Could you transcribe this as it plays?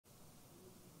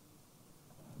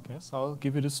Yes, I'll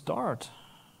give it a start.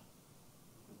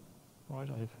 Right,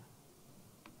 I've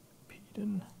peed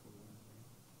in.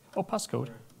 Oh, passcode.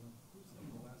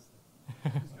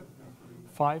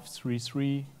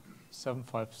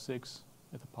 533756 is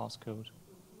the passcode.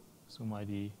 Zoom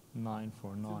ID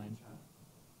 949.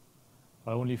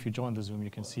 But only if you join the Zoom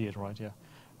you can see it, right? Yeah.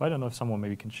 I don't know if someone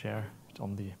maybe can share it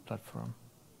on the platform.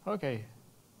 Okay,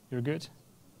 you're good?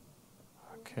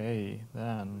 Okay,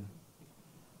 then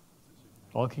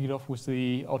I'll kick it off with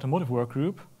the automotive work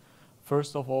group.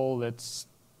 First of all, let's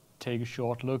take a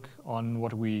short look on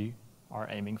what we are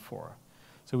aiming for.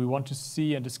 So we want to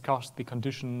see and discuss the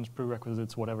conditions,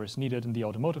 prerequisites, whatever is needed in the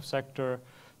automotive sector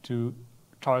to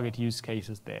target use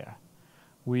cases there.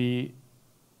 We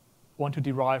want to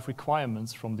derive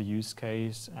requirements from the use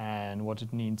case and what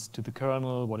it means to the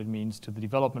kernel, what it means to the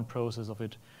development process of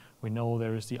it. We know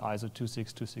there is the ISO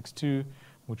 26262,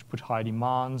 which put high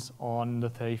demands on the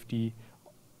safety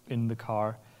in the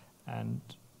car. And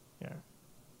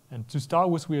to start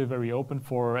with, we are very open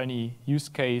for any use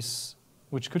case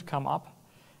which could come up.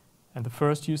 And the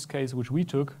first use case which we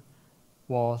took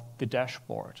was the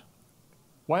dashboard.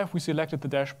 Why have we selected the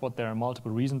dashboard? There are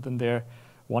multiple reasons in there.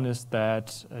 One is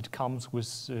that it comes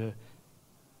with a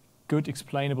good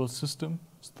explainable system.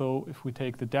 So if we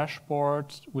take the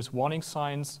dashboard with warning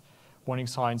signs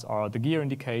are the gear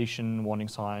indication, warning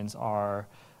signs are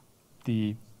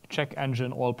the check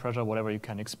engine, oil pressure, whatever you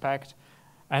can expect.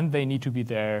 And they need to be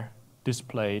there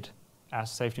displayed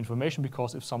as safety information,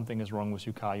 because if something is wrong with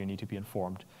your car, you need to be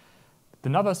informed.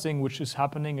 Another thing which is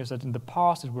happening is that in the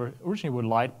past, it were originally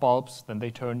light bulbs, then they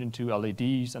turned into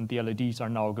LEDs, and the LEDs are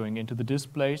now going into the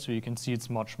display, so you can see it's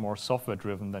much more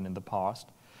software-driven than in the past.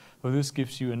 So this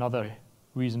gives you another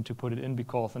reason to put it in,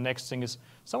 because the next thing is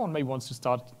someone maybe wants to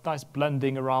start nice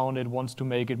blending around it, wants to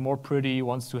make it more pretty,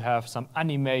 wants to have some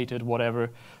animated whatever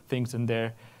things in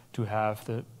there to have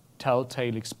the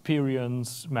telltale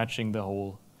experience matching the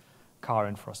whole car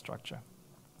infrastructure.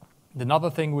 Another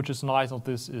thing which is nice of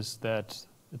this is that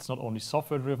it's not only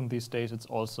software-driven these days, it's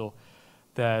also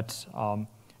that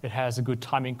it has a good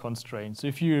timing constraint. So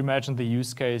if you imagine the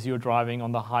use case, you're driving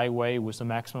on the highway with the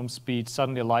maximum speed,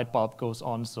 suddenly a light bulb goes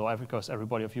on, so because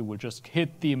everybody of you will just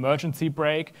hit the emergency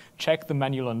brake, check the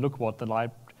manual and look what the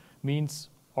light means,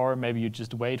 or maybe you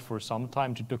just wait for some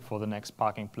time to look for the next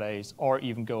parking place, or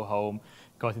even go home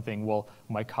because you think, well,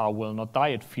 my car will not die,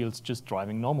 it feels just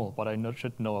driving normal, but I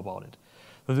should know about it.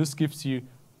 So this gives you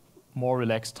more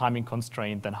relaxed timing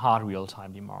constraint than hard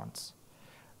real-time demands.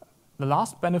 The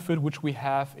last benefit which we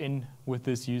have in with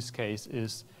this use case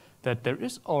is that there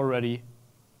is already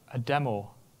a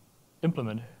demo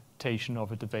implementation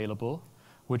of it available,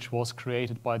 which was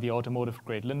created by the Automotive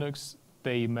Grade Linux.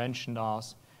 They mentioned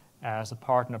us as a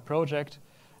partner project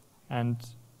and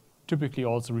typically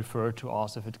also refer to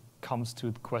us if it comes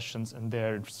to questions in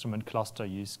their instrument cluster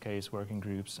use case, working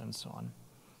groups, and so on.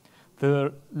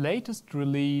 The latest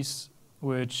release,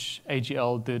 which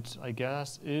AGL did, I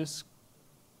guess, is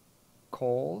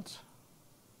called,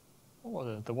 what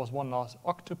was it? There was one last,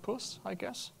 Octopus, I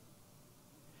guess.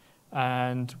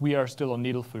 And we are still on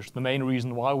Needlefish. The main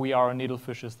reason why we are on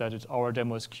Needlefish is that our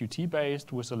demo is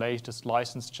Qt-based with the latest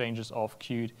license changes of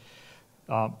Qt.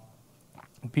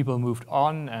 People moved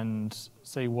on and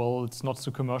say, well, it's not so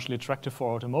commercially attractive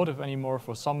for automotive anymore,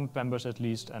 for some members at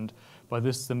least, and by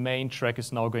this, the main track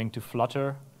is now going to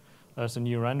Flutter as a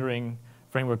new rendering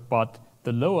framework, but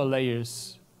the lower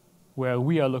layers where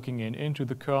we are looking into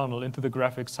the kernel, into the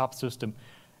graphics subsystem,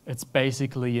 it's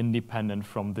basically independent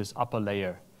from this upper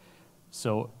layer.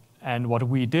 So, and what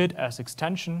we did as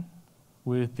extension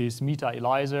with this Meta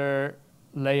ELISA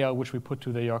layer, which we put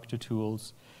to the Yocto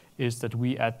tools, is that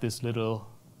we add this little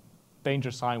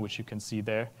danger sign, which you can see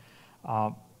there.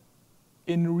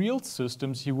 In real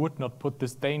systems, you would not put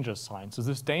this danger sign. So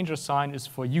this danger sign is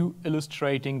for you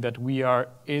illustrating that we are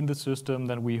in the system,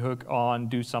 that we hook on,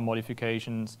 do some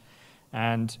modifications.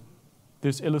 And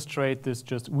this illustrates this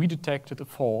just, we detected a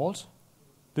fault,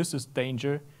 this is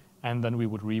danger, and then we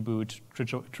would reboot,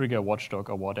 trigger a watchdog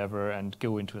or whatever, and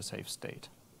go into a safe state.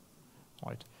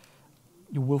 Right.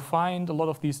 You will find a lot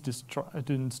of these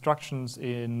instructions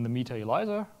in the Meta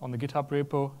ELISA on the GitHub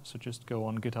repo. So just go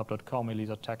on github.com,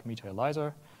 ELISA tag Meta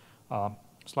ELISA.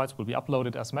 Slides will be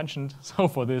uploaded as mentioned. So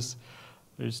for this,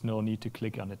 there's no need to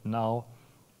click on it now.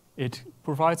 It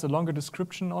provides a longer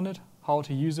description on it, how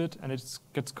to use it, and it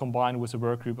gets combined with the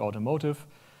workgroup Automotive.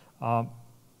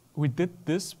 We did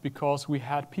this because we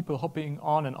had people hopping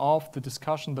on and off the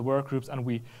discussion, the workgroups, and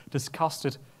we discussed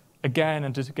it again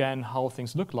and again how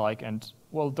things look like. And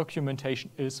well,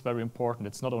 documentation is very important.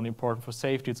 It's not only important for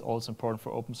safety, it's also important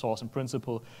for open source in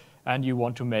principle. And you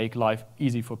want to make life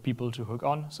easy for people to hook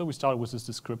on. So we started with this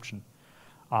description.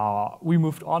 We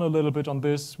moved on a little bit on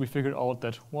this. We figured out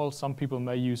that, well, some people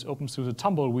may use OpenSUSE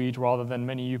tumbleweed rather than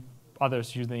many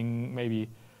others using maybe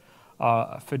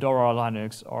Fedora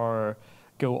Linux or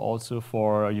Go also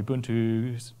for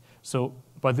Ubuntu. So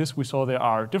by this, we saw there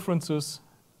are differences.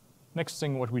 Next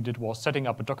thing what we did was setting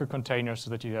up a Docker container so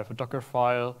that you have a Docker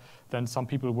file. Then some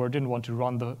people didn't want to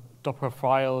run the Docker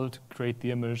file to create the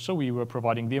image, so we were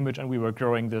providing the image and we were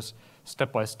growing this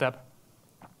step by step.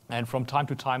 And from time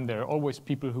to time, there are always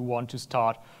people who want to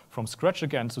start from scratch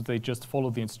again, so they just follow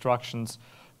the instructions.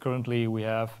 Currently, we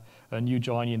have a new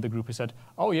joinee in the group who said,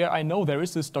 oh yeah, I know there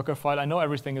is this Docker file, I know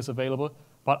everything is available,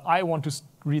 but I want to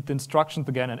read the instructions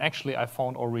again, and actually I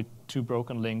found already 2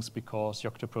 broken links because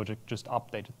Yocto project just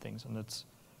updated things, and it's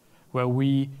where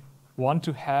we want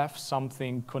to have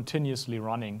something continuously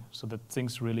running so that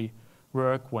things really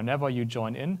work whenever you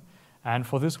join in. And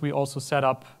for this, we also set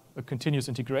up a continuous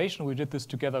integration. We did this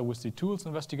together with the tools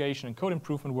investigation and code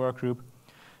improvement workgroup.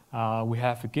 We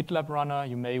have a GitLab runner.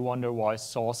 You may wonder why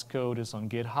source code is on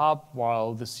GitHub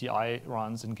while the CI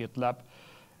runs in GitLab.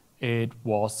 It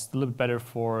was a little bit better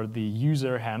for the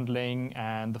user handling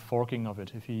and the forking of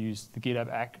it. If you use the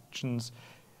GitHub actions,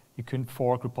 you can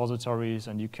fork repositories,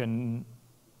 and you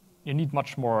need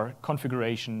much more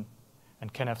configuration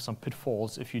and can have some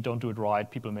pitfalls. If you don't do it right,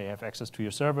 people may have access to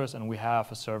your servers, and we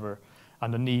have a server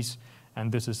underneath,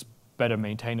 and this is better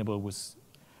maintainable with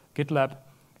GitLab.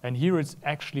 And here it's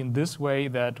actually in this way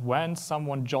that when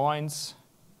someone joins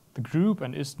the group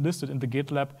and is listed in the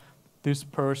GitLab, this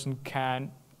person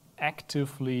can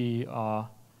actively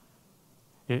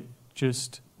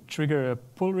just trigger a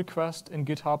pull request in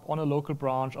GitHub on a local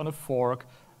branch, on a fork,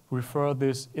 refer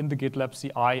this in the GitLab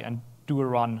CI, and do a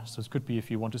run. So it could be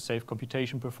if you want to save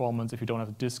computation performance, if you don't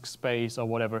have disk space or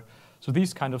whatever. So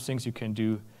these kind of things you can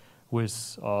do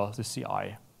with the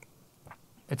CI.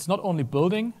 It's not only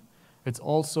building, it's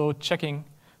also checking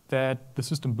that the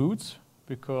system boots,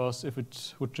 because if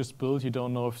it would just build, you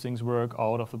don't know if things work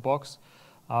out of the box.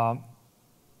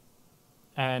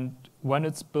 And when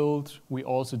it's built, we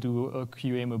also do a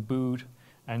QEMU boot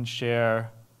and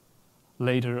share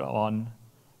later on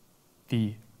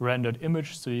the rendered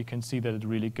image, so you can see that it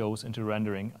really goes into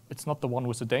rendering. It's not the one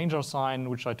with the danger sign,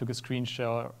 which I took a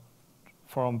screenshot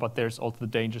from, but there's also the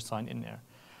danger sign in there.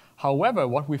 However,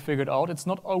 what we figured out, it's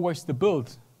not always the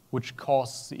build which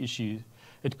causes the issue.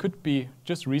 It could be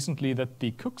just recently that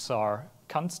the Cuxar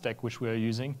CAN stack, which we are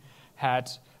using, had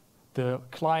the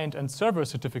client and server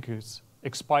certificates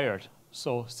expired.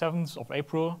 So 7th of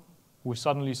April, we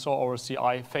suddenly saw our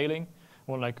CI failing.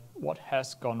 We're like, what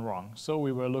has gone wrong? So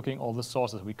we were looking all the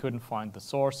sources. We couldn't find the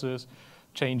sources,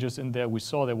 changes in there. We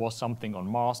saw there was something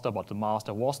on master, but the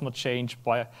master was not changed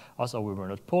by us, or we were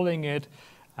not pulling it.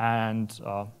 And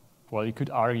well, you could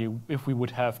argue if we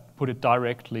would have put it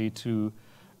directly to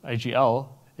AGL,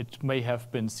 it may have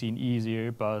been seen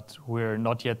easier, but we're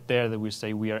not yet there that we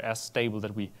say we are as stable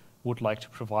that we would like to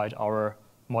provide our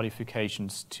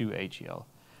modifications to AGL.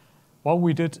 What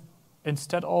we did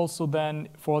instead also then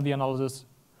for the analysis,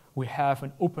 we have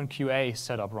an OpenQA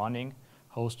setup running,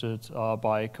 hosted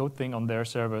by CodeThing on their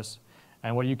servers.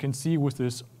 And what you can see with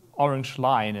this orange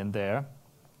line in there,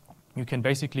 you can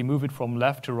basically move it from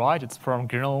left to right. It's from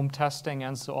GNOME testing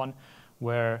and so on,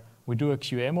 where we do a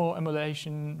QEMU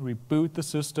emulation, reboot the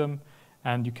system,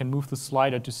 and you can move the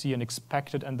slider to see an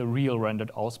expected and the real rendered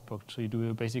output. So you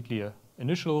do basically an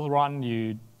initial run,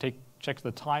 you check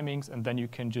the timings, and then you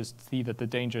can just see that the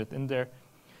danger is in there.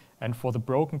 And for the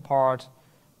broken part,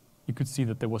 you could see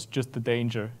that there was just the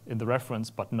danger in the reference,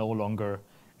 but no longer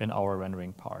in our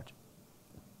rendering part.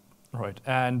 Right,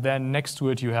 and then next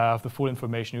to it you have the full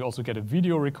information. You also get a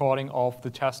video recording of the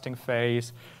testing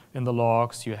phase. In the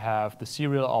logs, you have the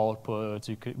serial outputs.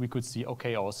 We could see,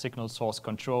 okay, our signal source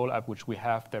control app, which we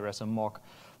have there as a mock,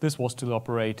 this was still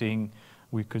operating.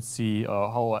 We could see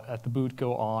how at the boot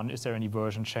go on, is there any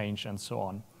version change, and so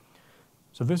on.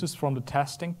 So this is from the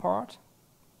testing part.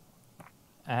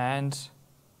 And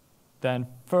then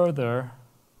further,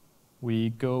 we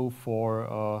go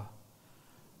for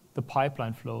the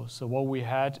pipeline flow. So what we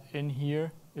had in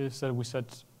here is that we said,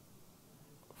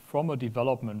 from a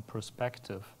development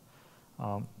perspective,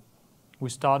 we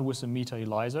start with a meta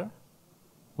ELISA.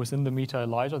 Within the meta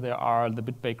ELISA, there are the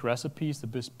bit-baked recipes. The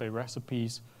bit-baked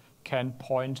recipes can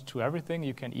point to everything.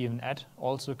 You can even add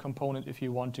also a component if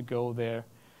you want to go there.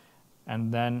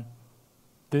 And then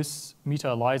this meta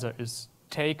ELISA is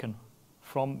taken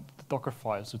from the Docker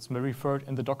file. So it's referred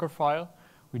in the Docker file.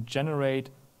 we generate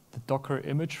the Docker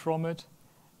image from it,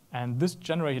 and this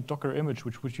generated Docker image,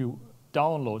 which you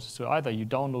download, so either you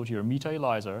download your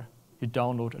meta-Elizer, you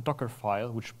download a Docker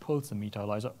file, which pulls the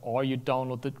meta-Elizer, or you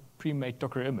download the pre-made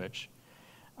Docker image,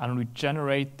 and we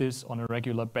generate this on a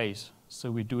regular basis.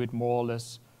 So we do it more or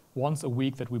less once a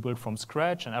week that we build from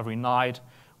scratch, and every night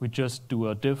we just do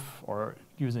a diff or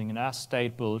using an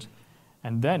as-state build.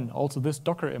 And then also this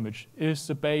Docker image is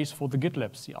the base for the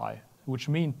GitLab CI, which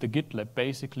means the GitLab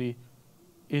basically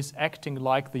is acting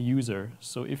like the user.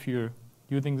 So if you're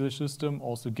using the system,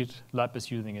 also GitLab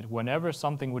is using it. Whenever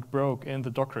something would broke in the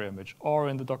Docker image or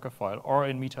in the Docker file or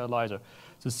in meta-Elizer,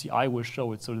 the CI will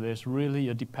show it. So there's really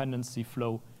a dependency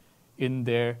flow in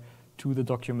there to the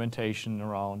documentation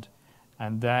around.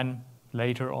 And then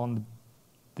later on,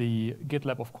 the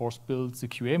GitLab, of course, builds the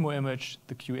QEMU image.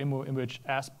 The QEMU image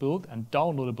as built and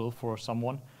downloadable for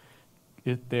someone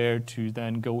is there to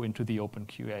then go into the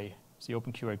OpenQA. So the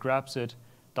OpenQA grabs it,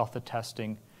 does the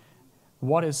testing.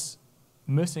 What is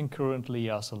missing currently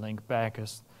as a link back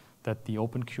is that the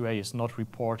OpenQA is not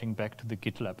reporting back to the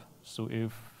GitLab. So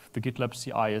if the GitLab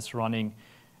CI is running,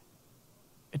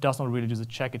 it does not really do the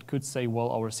check. It could say, well,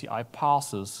 our CI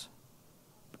passes,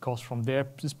 because from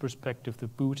this perspective, the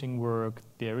booting work,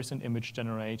 there is an image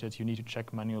generated, you need to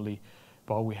check manually,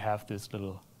 but we have this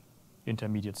little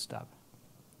intermediate step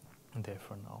in there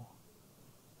for now.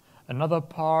 Another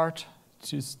part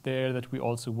is there that we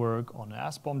also work on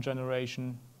ASBOM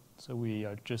generation. So we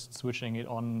are just switching it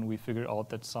on. We figured out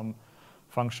that some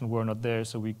function were not there,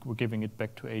 so we were giving it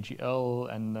back to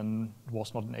AGL, and then it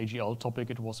was not an AGL topic,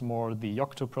 it was more the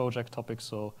Yocto project topic,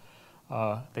 so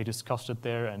they discussed it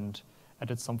there and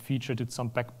added some feature, did some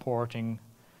backporting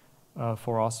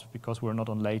for us because we're not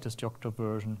on latest Yocto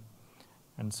version.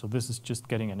 And so this is just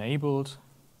getting enabled.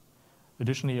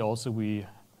 Additionally, also we,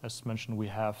 as mentioned, we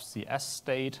have the S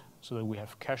state, so that we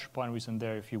have cache binaries in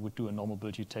there. If you would do a normal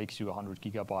build, it takes you 100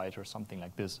 gigabyte or something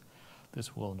like this.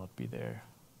 This will not be there,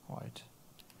 right?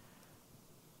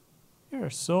 Here,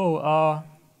 so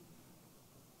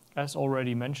as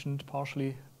already mentioned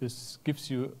partially, this gives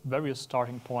you various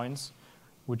starting points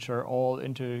which are all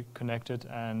interconnected,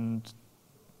 and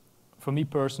for me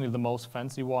personally, the most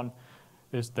fancy one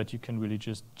is that you can really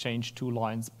just change 2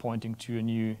 lines pointing to a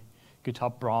new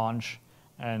GitHub branch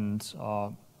and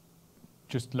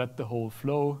just let the whole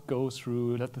flow go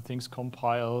through, let the things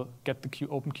compile, get the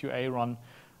OpenQA run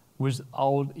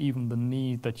without even the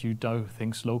need that you do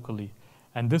things locally.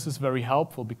 And this is very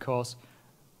helpful because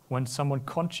when someone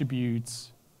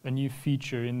contributes a new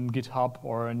feature in GitHub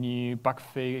or a new bug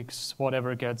fix,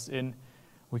 whatever gets in,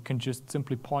 we can just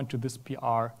simply point to this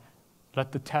PR,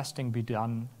 let the testing be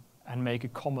done, and make a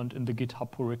comment in the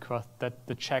GitHub pull request that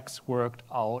the checks worked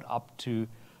out up to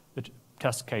the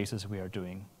test cases we are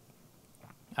doing.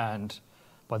 And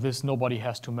by this, nobody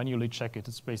has to manually check it.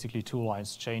 It's basically 2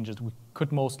 lines changes. We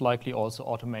could most likely also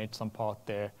automate some part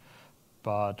there,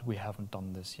 but we haven't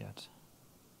done this yet.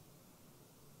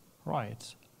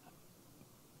 Right.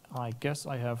 I guess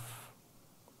I have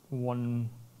one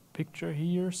picture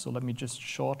here, so let me just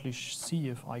shortly see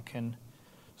if I can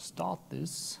start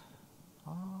this.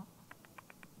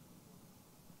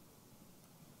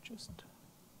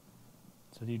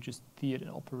 So you just see it in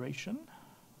operation.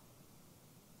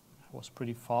 It was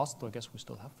pretty fast, so I guess we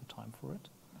still have the time for it.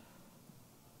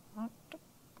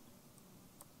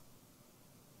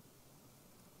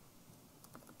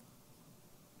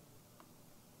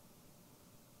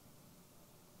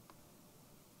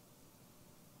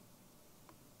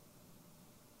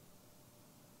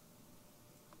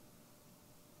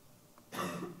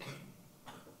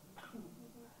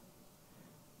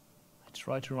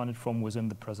 Try to run it from within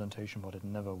the presentation, but it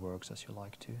never works as you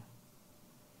like to.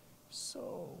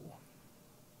 So,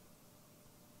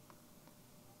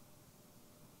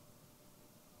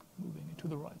 moving it to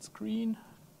the right screen.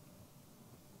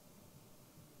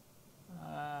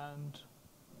 And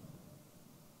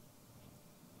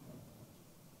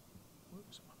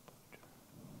whoops,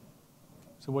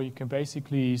 so what you can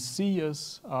basically see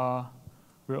is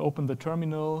we open the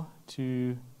terminal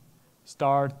to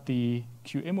start the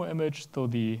QEMU image, so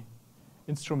the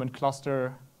instrument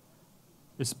cluster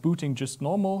is booting just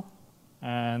normal,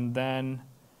 and then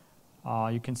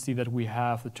you can see that we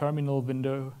have the terminal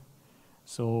window.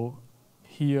 So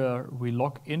here we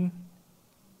log in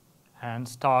and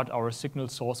start our signal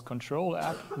source control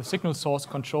app. The signal source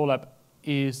control app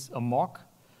is a mock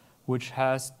which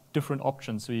has different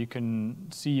options. So you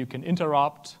can see you can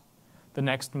interrupt the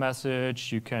next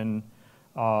message, you can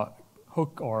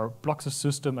hook or block the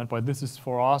system, and by this is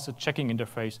for us a checking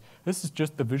interface. This is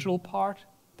just the visual part.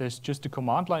 There's just a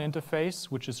command line interface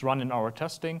which is run in our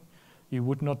testing. you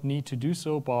would not need to do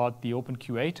so, but the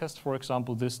OpenQA test, for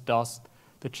example, this does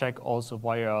the check also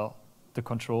via the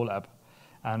control app.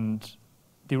 And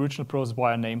the original process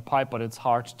via name pipe, but it's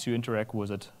hard to interact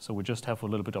with it. So we just have a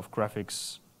little bit of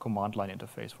graphics command line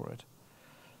interface for it.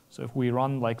 So if we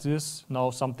run like this, now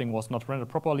something was not rendered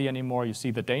properly anymore. You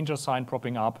see the danger sign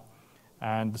popping up,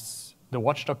 and the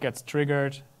watchdog gets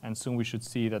triggered, and soon we should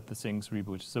see that the thing's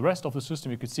reboots. The rest of the system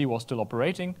you could see was still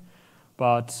operating,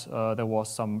 but there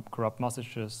was some corrupt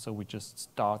messages, so we just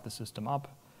start the system up.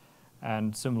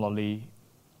 And similarly,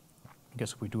 I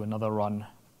guess we do another run.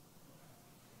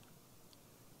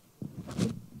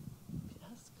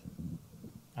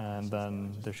 And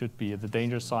then there should be the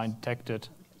danger sign detected.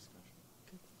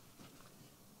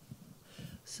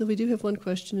 So we do have one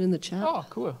question in the chat. Oh,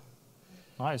 cool.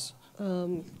 Nice.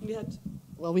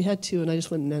 We had two, and I just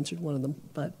went and answered one of them,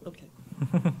 but okay.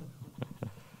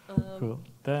 Cool.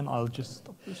 Then I'll just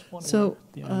stop this one. So,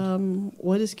 at the end.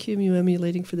 what is QEMU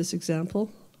emulating for this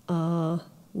example?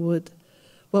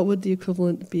 What would the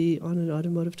equivalent be on an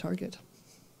automotive target?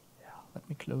 Yeah, let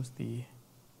me close the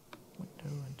window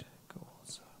and go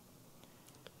also.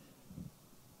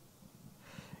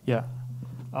 Yeah.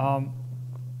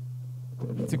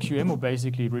 The QEMU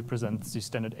basically represents the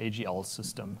standard AGL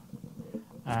system.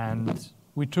 And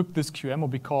we took this QEMU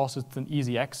because it's an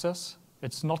easy access.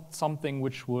 It's not something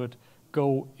which would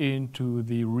go into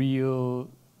the real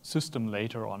system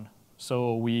later on.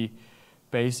 So we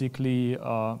basically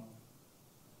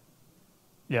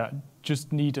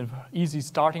just need an easy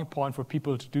starting point for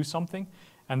people to do something.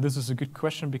 And this is a good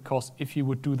question, because if you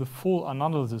would do the full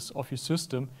analysis of your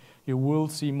system, you will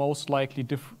see most likely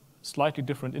slightly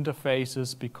different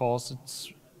interfaces, because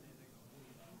it's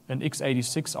an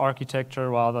x86 architecture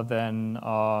rather than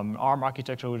ARM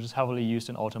architecture, which is heavily used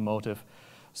in automotive.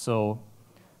 So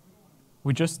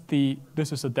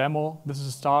this is a demo, this is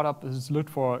a startup, this is looked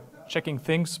for checking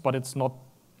things, but it's not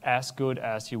as good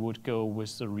as you would go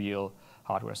with the real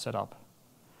hardware setup.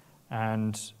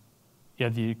 And yeah,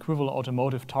 the equivalent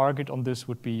automotive target on this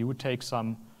would be, you would take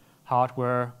some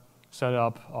hardware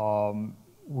setup.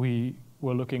 We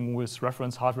were looking with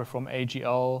reference hardware from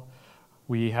AGL.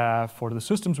 We have, for the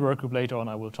systems workgroup later on,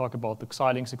 I will talk about the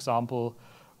Xilinx example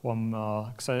from,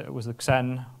 with the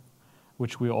Xen,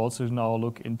 which we also now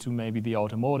look into maybe the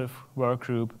automotive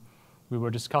workgroup. We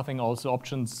were discussing also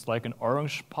options like an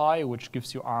Orange Pi, which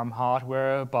gives you ARM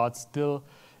hardware, but still,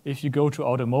 if you go to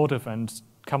automotive and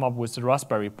come up with the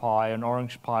Raspberry Pi, an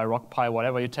Orange Pi, Rock Pi,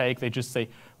 whatever you take, they just say,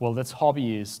 well, that's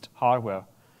hobbyist hardware.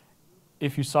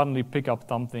 If you suddenly pick up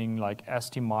something like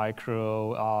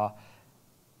STMicro,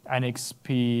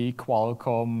 NXP,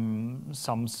 Qualcomm,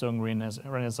 Samsung,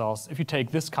 Renesas, if you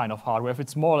take this kind of hardware, if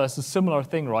it's more or less a similar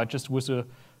thing, right, just with a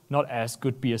not as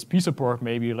good BSP support,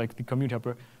 maybe like the community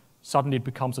hardware, suddenly it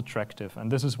becomes attractive.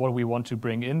 And this is what we want to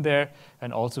bring in there,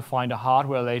 and also find a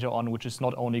hardware later on which is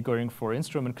not only going for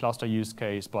instrument cluster use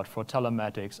case, but for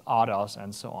telematics, ADAS,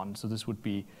 and so on. So this would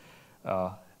be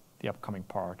the upcoming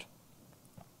part.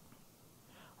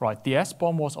 Right, the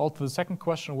SBOM was also the second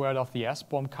question. Where does the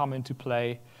SBOM come into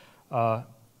play?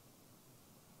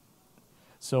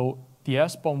 So the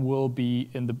SBOM will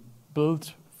be in the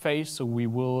build phase, so we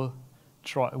will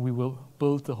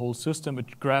build the whole system.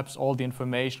 It grabs all the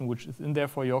information which is in there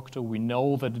for Yocto. We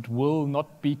know that it will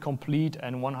not be complete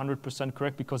and 100%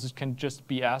 correct, because it can just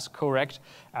be as correct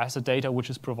as the data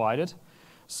which is provided.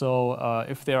 So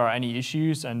if there are any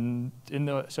issues, and in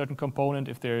a certain component,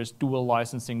 if there is dual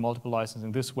licensing, multiple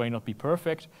licensing, this may not be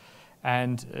perfect.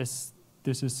 And this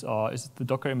is the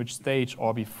Docker image stage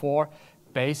or before.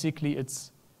 Basically,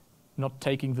 it's not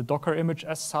taking the Docker image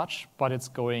as such, but it's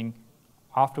going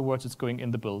afterwards, it's going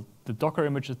in the build. The Docker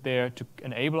image is there to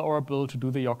enable our build, to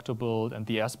do the Yocto build, and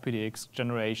the SPDX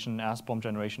generation, SBOM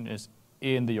generation is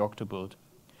in the Yocto build.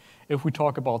 If we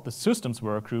talk about the systems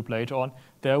workgroup later on,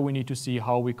 there we need to see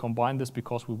how we combine this,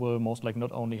 because we will most likely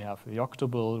not only have the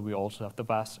Yocto build, we also have the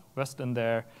West in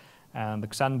there and the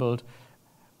Xen build.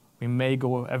 We may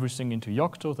go everything into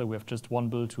Yocto, that we have just one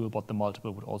build tool, but the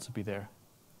multiple would also be there.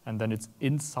 And then it's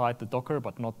inside the Docker,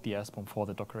 but not the SBOM for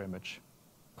the Docker image.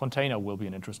 Container will be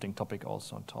an interesting topic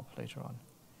also on top later on.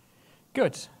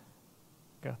 Good.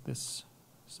 Got this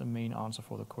is the main answer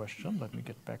for the question. Let me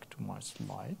get back to my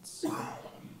slides.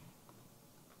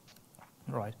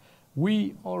 Right.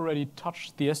 We already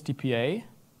touched the SDPA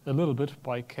a little bit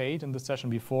by Kate in the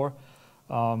session before.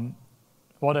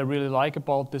 What I really like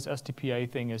about this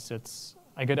SDPA thing is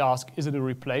I get asked, is it a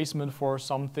replacement for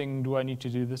something? Do I need to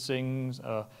do these things?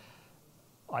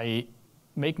 I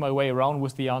make my way around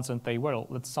with the answer and say, well,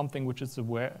 it's something which is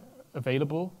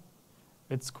available.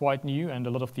 It's quite new, and a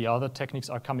lot of the other techniques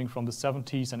are coming from the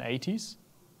 70s and 80s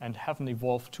and haven't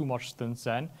evolved too much since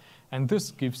then. And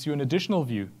this gives you an additional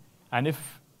view. And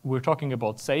if we're talking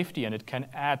about safety and it can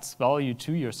add value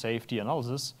to your safety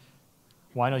analysis,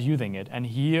 why not using it? And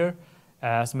here,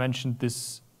 as mentioned,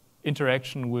 this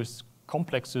interaction with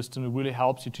complex systems really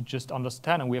helps you to just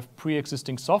understand. And we have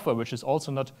pre-existing software, which is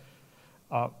also not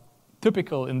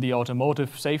typical in the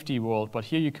automotive safety world, but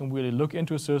here you can really look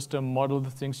into a system, model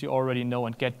the things you already know,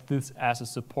 and get this as a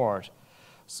support.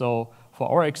 So for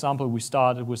our example, we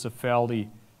started with a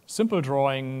fairly simple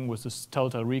drawing with this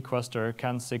telltale requester,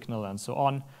 CAN signal, and so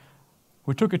on.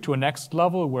 We took it to a next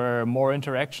level where more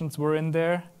interactions were in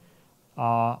there.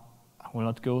 I will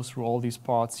not go through all these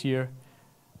parts here.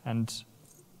 And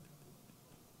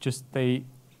just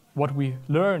what we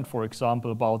learned, for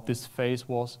example, about this phase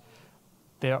was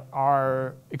there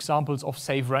are examples of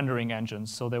safe rendering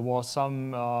engines. So there was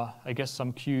some, I guess,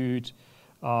 some cute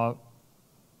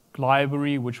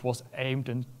library which was aimed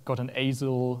and got an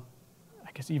ASIL,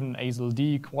 I guess even an ASIL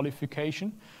D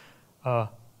qualification.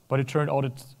 But it turned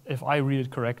out, if I read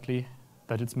it correctly,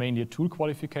 that it's mainly a tool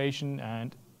qualification.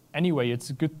 And anyway,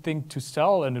 it's a good thing to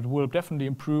sell, and it will definitely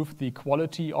improve the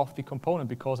quality of the component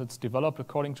because it's developed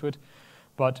according to it.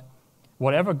 But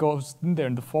whatever goes in there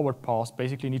in the forward pass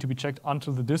basically need to be checked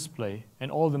onto the display,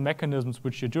 and all the mechanisms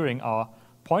which you're doing are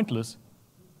pointless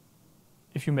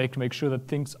if you make sure that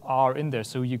things are in there.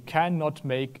 So you cannot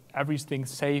make everything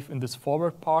safe in this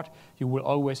forward part. You will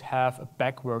always have a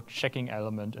backward checking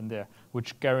element in there,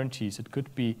 which guarantees it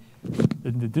could be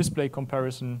in the display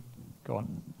comparison. Go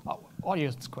on.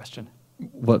 Audience question.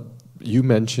 What you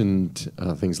mentioned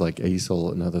things like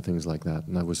ASIL and other things like that,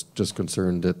 and I was just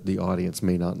concerned that the audience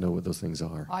may not know what those things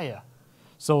are. Yeah.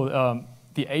 So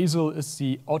the ASIL is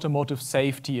the Automotive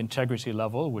Safety Integrity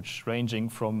level, which ranging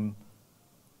from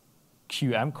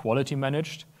QM, quality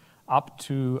managed, up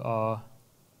to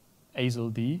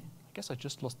ASIL D. I guess I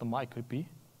just lost the mic, could be.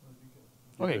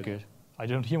 Okay, good. I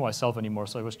don't hear myself anymore,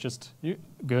 so I was just,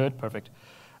 good, perfect.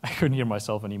 I couldn't hear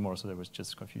myself anymore, so I was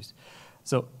just confused.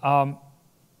 So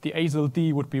the ASIL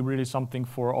D would be really something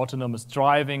for autonomous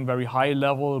driving, very high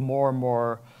level, more and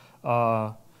more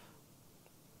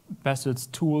methods,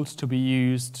 tools to be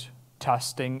used,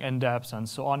 testing, in-depth, and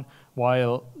so on.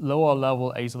 While lower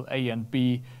level ASIL A and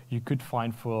B, you could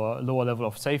find for lower level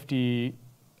of safety,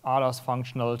 ADAS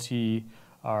functionality,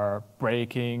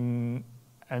 braking,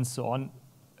 and so on.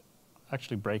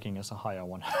 Actually, braking is a higher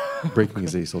one. Braking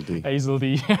is ASIL D. ASIL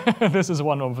D. This is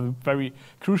one of the very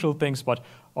crucial things, but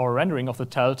our rendering of the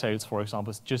telltales, for example,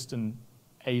 is just an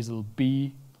ASIL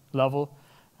B level.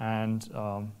 And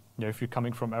if you're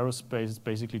coming from aerospace, it's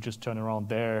basically just turn around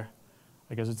there.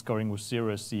 I guess it's going with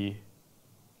 0 as the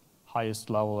highest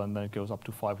level, and then it goes up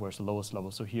to 5, where it's the lowest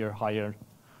level. So here, higher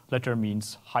letter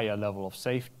means higher level of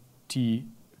safety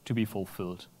to be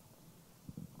fulfilled.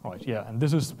 Right, yeah, and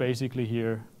this is basically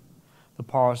here the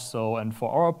parse. So, and for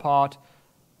our part,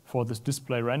 for this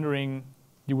display rendering,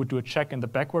 you would do a check in the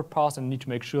backward pass and need to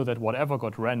make sure that whatever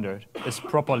got rendered is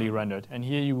properly rendered. And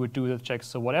here you would do the checks.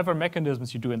 So whatever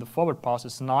mechanisms you do in the forward pass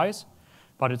is nice,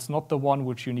 but it's not the one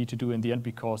which you need to do in the end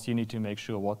because you need to make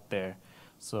sure what's there.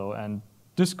 So, and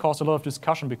this caused a lot of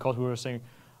discussion because we were saying,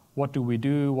 what do we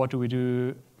do? What do we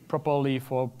do properly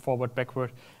for forward,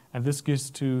 backward? And this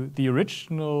gives to the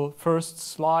original first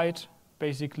slide,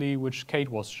 basically, which Kate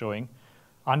was showing.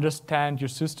 Understand your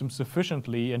system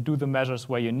sufficiently and do the measures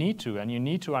where you need to. And you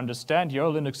need to understand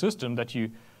your Linux system that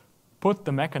you put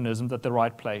the mechanisms at the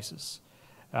right places.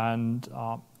 And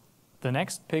the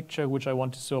next picture, which I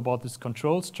want to show about this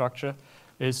control structure,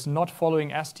 is not following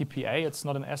STPA. It's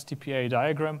not an STPA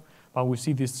diagram, but we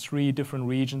see these 3 different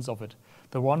regions of it.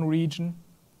 The one region,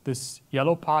 this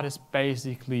yellow part, is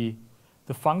basically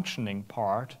the functioning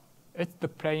part. It's the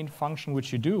plain function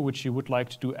which you do, which you would like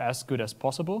to do as good as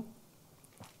possible.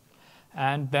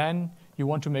 And then you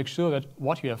want to make sure that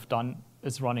what you have done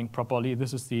is running properly.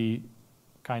 This is the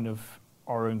kind of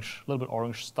orange, a little bit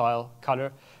orange style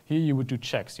color. Here you would do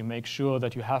checks. You make sure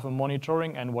that you have a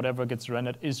monitoring and whatever gets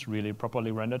rendered is really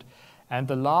properly rendered. And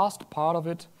the last part of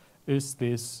it is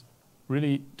this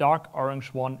really dark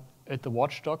orange one at the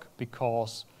watchdog,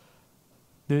 because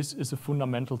this is a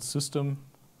fundamental system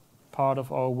part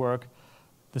of our work.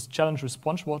 This challenge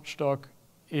response watchdog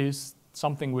is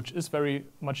something which is very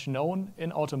much known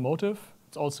in automotive.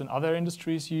 It's also in other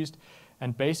industries used.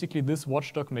 And basically this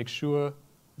watchdog makes sure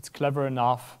it's clever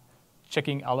enough,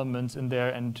 checking elements in there.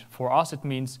 And for us, it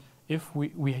means if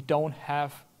we don't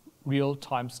have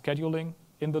real-time scheduling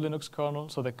in the Linux kernel,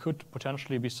 so there could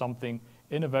potentially be something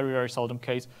in a very, very seldom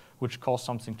case which caused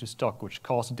something to stop, which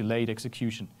caused a delayed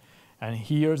execution. And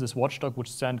here, this watchdog would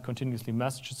send continuously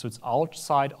messages, so it's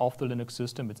outside of the Linux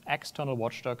system. It's external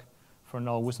watchdog for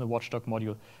now within the watchdog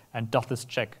module, and does this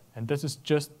check. And this is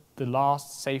just the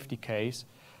last safety case.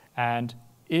 And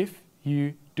if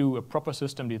you do a proper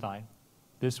system design,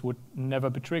 this would never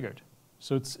be triggered.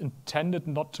 So it's intended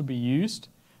not to be used.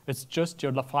 It's just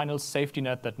your final safety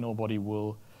net that nobody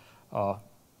will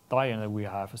die and that we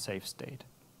have a safe state.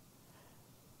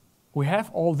 We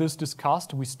have all this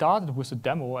discussed. We started with a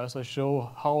demo as I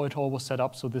show how it all was set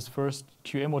up. So this first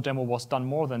QEMO demo was done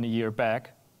more than a year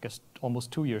back, I guess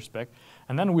almost 2 years back.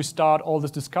 And then we start all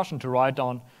this discussion to write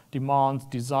down demands,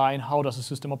 design, how does the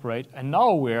system operate. And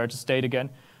now we're at a state again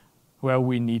where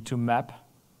we need to map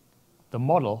the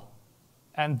model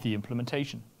and the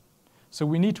implementation. So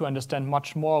we need to understand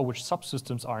much more which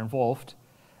subsystems are involved,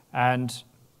 and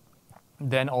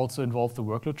then also involve the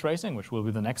workload tracing, which will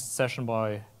be the next session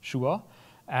by Shua,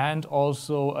 and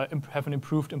also have an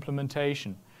improved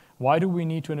implementation. Why do we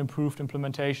need an improved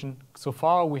implementation? So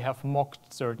far, we have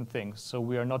mocked certain things. So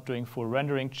we are not doing full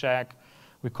rendering check.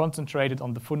 We concentrated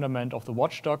on the fundament of the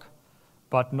watchdog,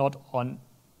 but not on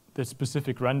the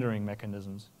specific rendering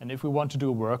mechanisms. And if we want to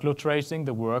do workload tracing,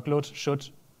 the workload should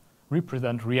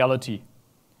represent reality.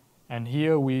 And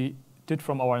here we did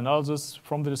from our analysis,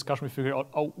 from the discussion, we figured out,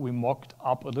 oh, we mocked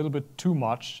up a little bit too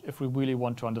much if we really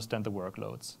want to understand the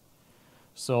workloads.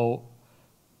 So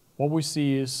what we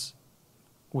see is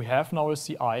we have now a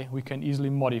CI we can easily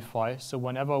modify. So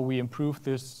whenever we improve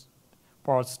this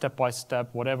part step by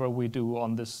step, whatever we do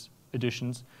on these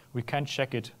additions, we can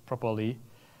check it properly.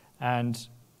 And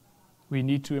we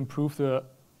need to improve the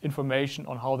information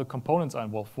on how the components are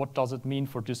involved. What does it mean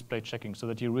for display checking, so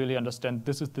that you really understand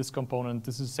this is this component,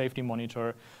 this is safety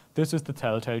monitor, this is the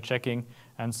telltale checking,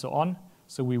 and so on.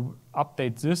 So we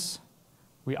update this.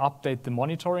 We update the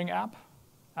monitoring app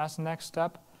as the next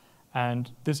step.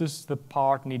 And this is the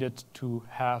part needed to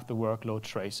have the workload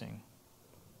tracing.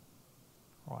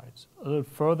 All right. A little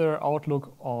further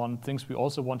outlook on things we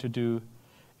also want to do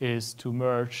is to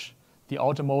merge the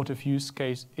automotive use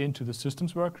case into the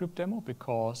systems workgroup demo,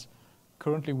 because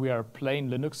currently we are a plain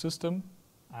Linux system,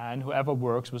 and whoever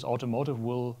works with automotive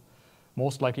will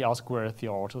most likely ask where the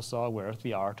autos are, where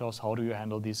the RTOS, how do you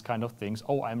handle these kind of things?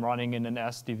 Oh, I'm running in an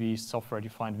SDV,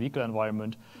 software-defined vehicle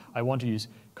environment. I want to use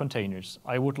containers.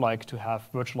 I would like to have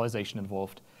virtualization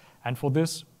involved. And for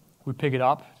this, we pick it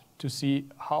up to see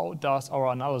how does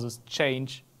our analysis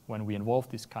change when we involve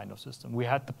this kind of system. We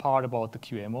had the part about the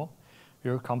QEMO.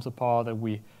 Here comes the part that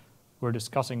we're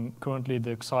discussing currently,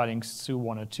 the exciting SU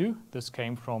 102. This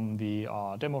came from the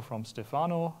demo from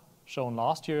Stefano, shown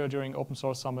last year during Open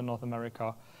Source Summit North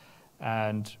America.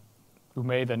 And we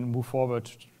may then move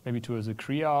forward maybe to a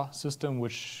Zakria system,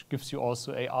 which gives you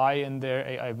also AI in there,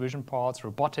 AI vision parts,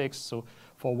 robotics, so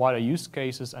for wider use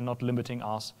cases and not limiting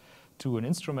us to an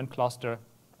instrument cluster.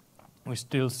 We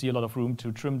still see a lot of room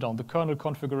to trim down the kernel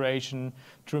configuration,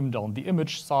 trim down the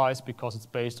image size because it's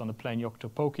based on a plain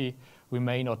Yocto-Pokey. We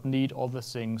may not need all the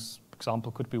things.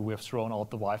 Example could be we have thrown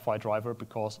out the Wi-Fi driver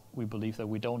because we believe that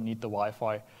we don't need the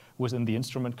Wi-Fi within the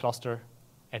instrument cluster,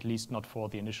 at least not for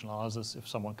the initial analysis. If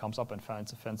someone comes up and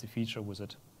finds a fancy feature with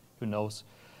it, who knows?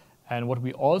 And what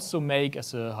we also make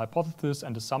as a hypothesis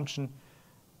and assumption,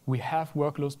 we have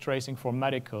workload tracing for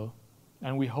medical,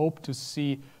 and we hope to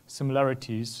see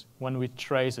similarities when we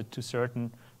trace it to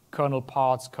certain kernel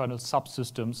parts, kernel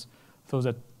subsystems, so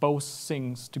that both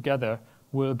things together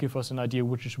will give us an idea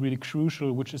which is really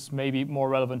crucial, which is maybe more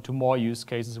relevant to more use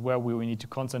cases where we need to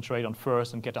concentrate on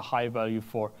first and get a high value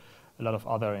for a lot of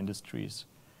other industries.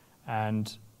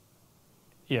 And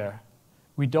yeah,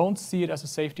 we don't see it as a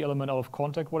safety element out of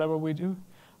context, whatever we do,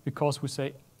 because we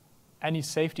say any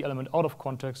safety element out of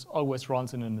context always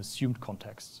runs in an assumed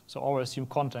context. So our assumed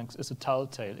context is a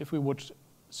telltale. If we would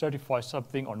certify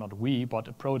something, or not we, but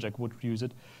a project would use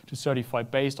it to certify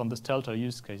based on this telltale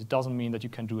use case, it doesn't mean that you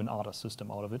can do an ADA system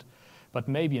out of it. But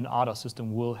maybe an ADA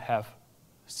system will have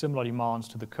similar demands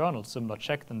to the kernel, similar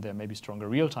check, then there may be stronger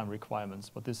real-time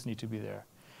requirements, but this need to be there.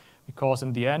 Because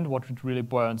in the end, what it really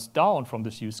burns down from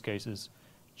this use case is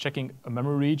checking a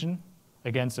memory region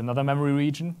against another memory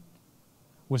region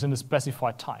within a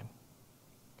specified time.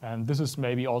 And this is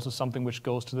maybe also something which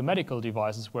goes to the medical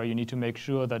devices, where you need to make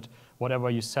sure that whatever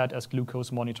you set as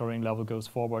glucose monitoring level goes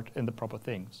forward in the proper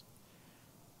things.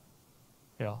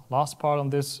 Yeah, last part on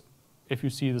this, if you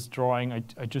see this drawing,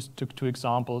 I just took 2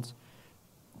 examples.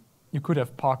 You could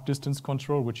have park distance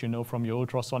control, which you know from your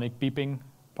ultrasonic beeping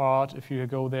part if you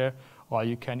go there, or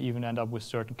you can even end up with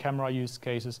certain camera use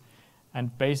cases.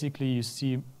 And basically you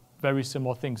see very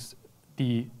similar things.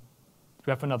 We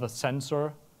have another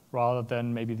sensor rather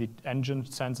than maybe the engine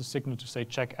sends a signal to say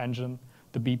check engine,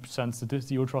 the beep sends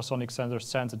the ultrasonic sensor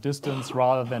sends a distance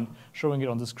rather than showing it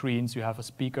on the screens. You have a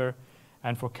speaker,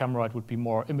 and for camera it would be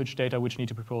more image data which need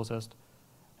to be processed.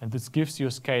 And this gives you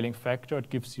a scaling factor, it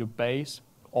gives you a base.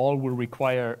 All will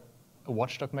require a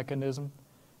watchdog mechanism.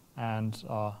 And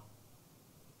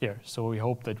so we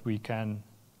hope that we can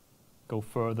go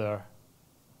further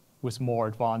with more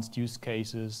advanced use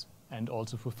cases and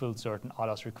also fulfill certain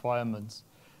ADAS requirements.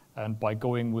 And by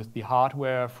going with the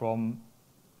hardware from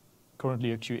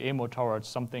currently a QA mode towards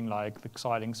something like the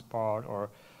exciting part, or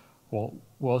we'll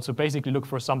also basically look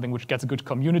for something which gets a good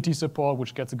community support,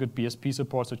 which gets a good BSP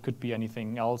support, so it could be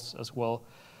anything else as well,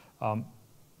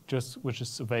 just which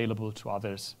is available to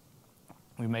others.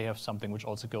 We may have something which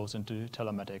also goes into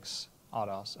telematics,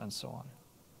 ADAS, and so on.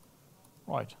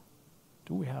 Right.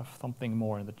 Do we have something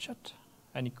more in the chat?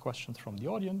 Any questions from the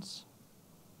audience?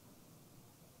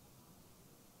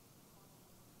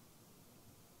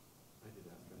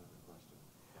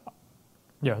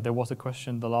 Yeah, there was a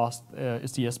question, the last,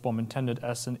 is the SBOM intended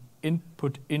as an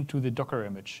input into the Docker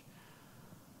image?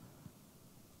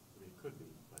 It could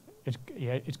be.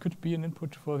 It could be an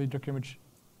input for the Docker image.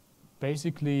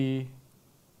 Basically,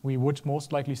 we would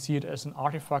most likely see it as an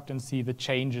artifact and see the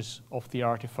changes of the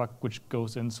artifact which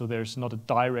goes in, so there's not a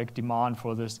direct demand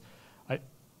for this.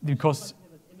 Because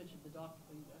You have an image of the Docker,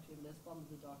 you actually have an SBOM of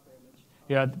the Docker image.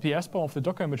 yeah, the SBOM of the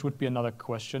Docker image would be another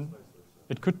question.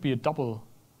 It could be a double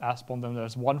SBOM. Then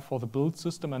there's one for the build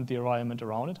system and the environment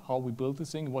around it, how we build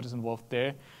this thing, what is involved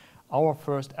there. Our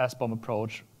first SBOM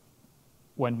approach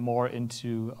went more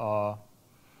into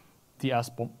the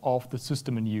SBOM of the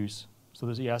system in use. So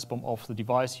there's the SBOM of the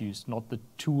device used, not the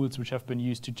tools which have been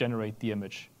used to generate the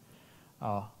image,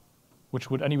 which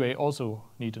would anyway also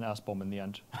need an SBOM in the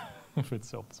end, if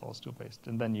it's open source tool based.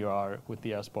 And then you are with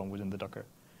the SBOM within the Docker.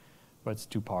 But it's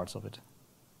two parts of it.